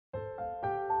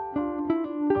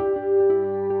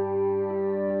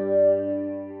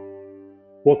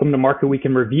Welcome to Market Week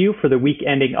in Review for the week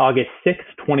ending August 6,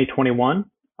 2021.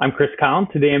 I'm Chris Collins.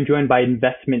 Today I'm joined by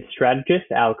investment strategist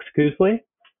Alex Kousley.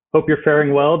 Hope you're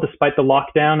faring well despite the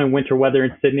lockdown and winter weather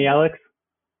in Sydney, Alex.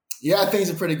 Yeah, things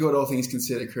are pretty good, all things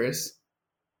considered, Chris.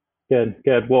 Good.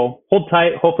 Well, hold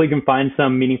tight. Hopefully you can find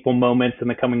some meaningful moments in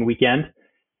the coming weekend.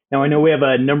 Now, I know we have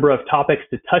a number of topics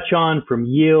to touch on, from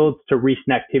yields to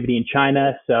recent activity in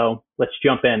China, so let's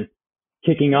jump in.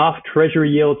 Kicking off,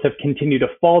 Treasury yields have continued to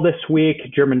fall this week.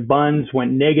 German bonds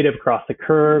went negative across the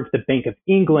curve. The Bank of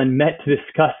England met to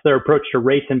discuss their approach to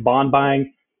rates and bond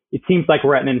buying. It seems like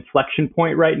we're at an inflection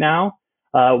point right now.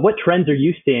 What trends are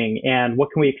you seeing, and what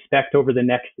can we expect over the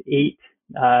next 18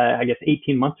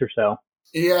 months or so?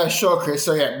 Yeah, sure, Chris.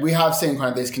 So yeah, we have seen kind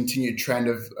of this continued trend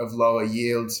of lower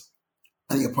yields.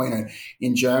 I think your point out,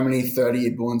 in Germany,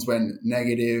 30-year bonds went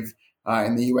negative.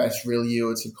 In the US, real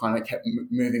yields have kind of kept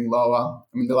moving lower.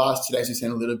 I mean, the last 2 days we've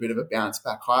seen a little bit of a bounce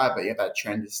back higher, but yeah, that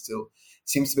trend is still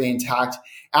seems to be intact.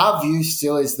 Our view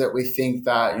still is that we think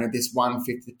that this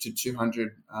 150 to 200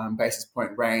 basis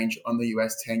point range on the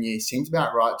US 10-year seems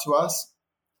about right to us.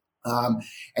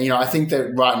 I think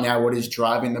that right now what is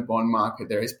driving the bond market,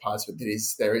 there is parts of it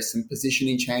there is some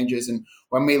positioning changes. And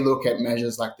when we look at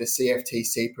measures like the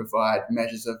CFTC provide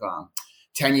measures of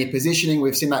 10-year positioning,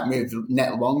 we've seen that move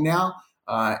net long now.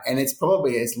 And it's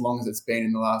probably as long as it's been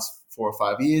in the last 4 or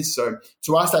 5 years. So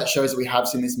to us, that shows that we have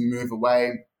seen this move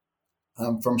away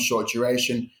from short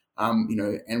duration,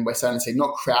 and we're starting to see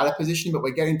not crowded positioning, but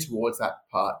we're getting towards that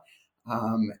part.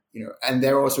 And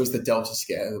there also is the Delta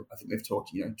scare. I think we've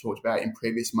talked about in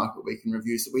previous Market Week in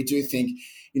reviews that we do think,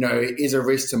 is a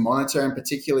risk to monitor, and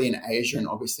particularly in Asia and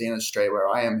obviously in Australia where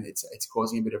I am, it's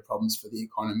causing a bit of problems for the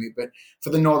economy. But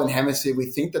for the Northern Hemisphere, we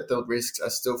think that the risks are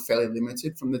still fairly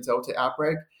limited from the Delta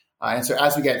outbreak. And so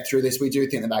as we get through this, we do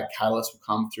think that catalyst will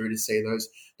come through to see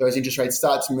those interest rates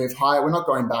start to move higher. We're not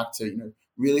going back to,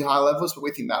 really high levels, but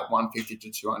we think that 150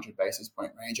 to 200 basis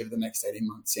point range over the next 18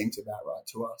 months seems about right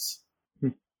to us.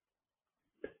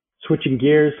 Switching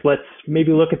gears, let's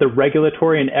maybe look at the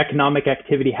regulatory and economic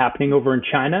activity happening over in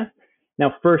China.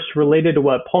 Now, first, related to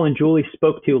what Paul and Julie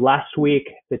spoke to last week,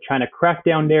 the China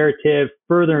crackdown narrative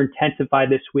further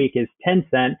intensified this week as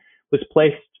Tencent was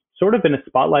placed sort of in a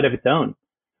spotlight of its own.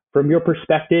 From your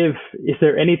perspective, is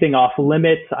there anything off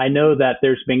limits? I know that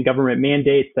there's been government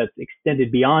mandates that's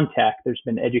extended beyond tech. There's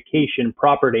been education,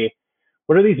 property.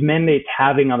 What are these mandates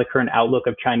having on the current outlook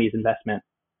of Chinese investment?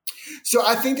 So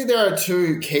I think that there are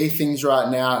two key things right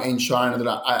now in China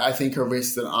that I think are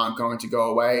risks that aren't going to go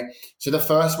away. So the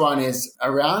first one is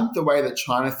around the way that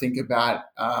China think about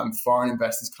foreign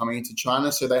investors coming into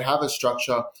China. So they have a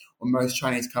structure, or most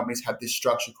Chinese companies have this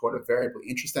structure called a variable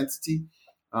interest entity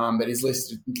that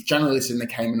is generally listed in the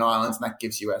Cayman Islands, and that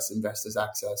gives US investors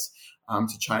access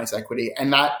to Chinese equity.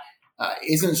 And that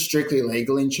isn't strictly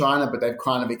legal in China, but they've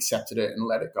kind of accepted it and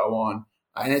let it go on.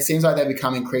 And it seems like they've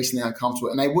become increasingly uncomfortable,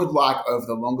 and they would like over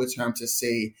the longer term to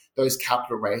see those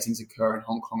capital raisings occur in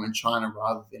Hong Kong and China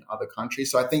rather than other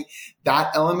countries. So I think that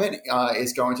element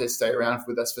is going to stay around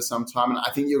with us for some time. And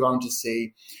I think you're going to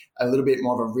see a little bit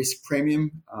more of a risk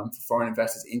premium for foreign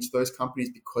investors into those companies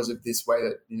because of this way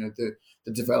that,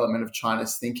 the development of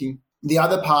China's thinking. The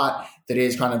other part that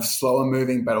is kind of slower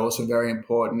moving, but also very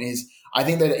important is I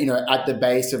think that, at the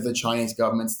base of the Chinese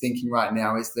government's thinking right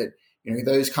now is that,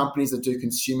 those companies that do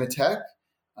consumer tech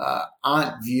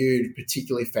aren't viewed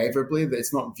particularly favorably. That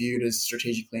it's not viewed as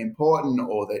strategically important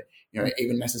or that,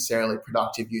 even necessarily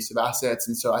productive use of assets.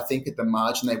 And so I think at the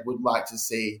margin, they would like to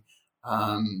see,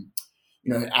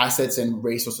 assets and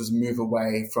resources move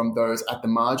away from those at the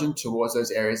margin towards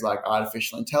those areas like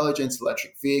artificial intelligence,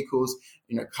 electric vehicles,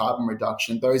 carbon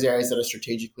reduction, those areas that are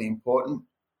strategically important.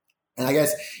 And I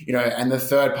guess, and the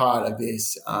third part of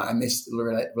this, and this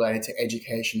related to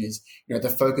education is, the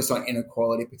focus on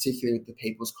inequality, particularly with the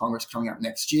People's Congress coming up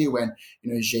next year when,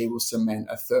 Xi will cement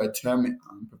a third term,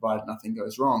 provided nothing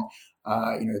goes wrong.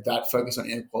 That focus on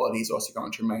inequality is also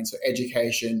going to remain. So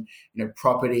education,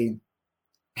 property,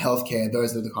 healthcare,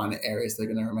 those are the kind of areas that are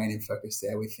going to remain in focus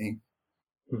there, we think.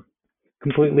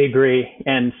 Completely agree.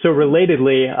 And so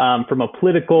relatedly, from a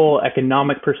political,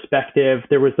 economic perspective,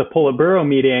 there was the Politburo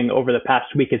meeting over the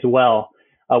past week as well,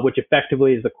 which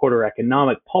effectively is the quarter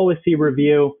economic policy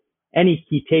review. Any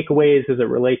key takeaways as it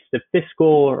relates to fiscal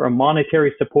or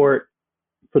monetary support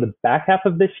for the back half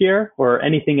of this year, or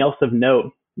anything else of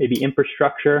note, maybe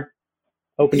infrastructure?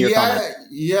 Open your comments.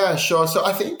 Yeah, sure. So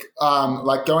I think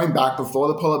going back before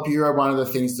the Politburo, one of the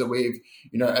things that we've,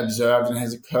 observed and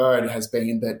has occurred has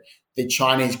been that the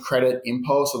Chinese credit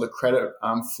impulse or the credit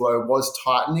flow was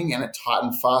tightening, and it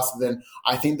tightened faster than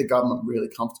I think the government were really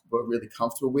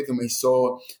comfortable with. And we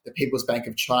saw the People's Bank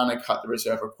of China cut the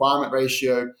reserve requirement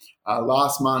ratio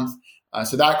last month.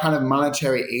 So that kind of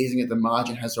monetary easing at the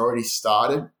margin has already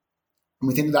started. And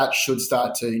we think that should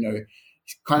start to,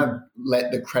 kind of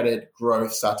let the credit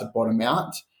growth start to bottom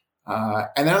out.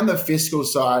 And then on the fiscal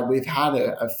side, we've had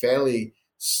a fairly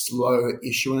slow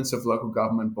issuance of local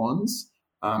government bonds.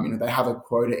 They have a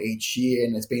quota each year,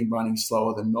 and it's been running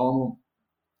slower than normal.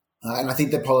 And I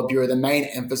think the Politburo, the main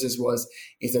emphasis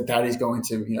is that is going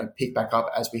to, pick back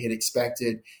up as we had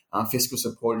expected. Fiscal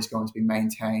support is going to be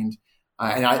maintained.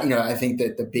 And I think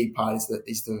that the big part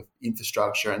is the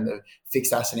infrastructure and the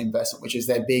fixed asset investment, which is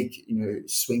their big,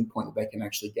 swing point that they can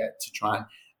actually get to try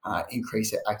and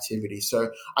increase their activity. So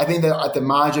I think that at the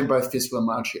margin, both fiscal and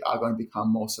monetary are going to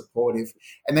become more supportive.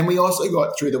 And then we also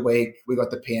got through the week, we got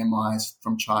the PMIs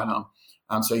from China.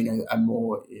 So, a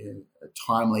more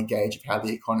timely gauge of how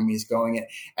the economy is going.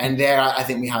 And there, I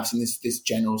think we have seen this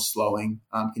general slowing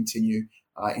continue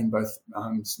in both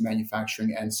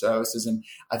manufacturing and services. And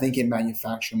I think in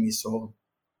manufacturing, we saw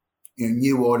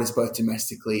new orders both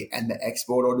domestically and the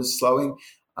export orders slowing.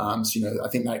 So, I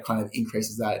think that kind of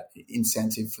increases that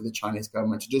incentive for the Chinese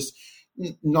government to just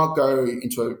not go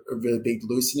into a really big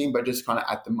loosening, but just kind of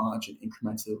at the margin,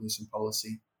 incrementally loosen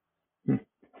policy.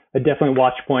 A definitely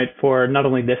watch point for not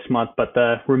only this month, but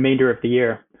the remainder of the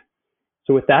year.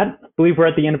 So with that, I believe we're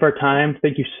at the end of our time.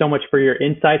 Thank you so much for your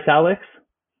insights, Alex.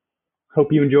 Hope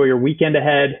you enjoy your weekend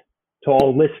ahead. To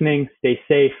all listening, stay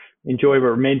safe. Enjoy what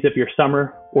remains of your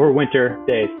summer or winter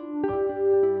days.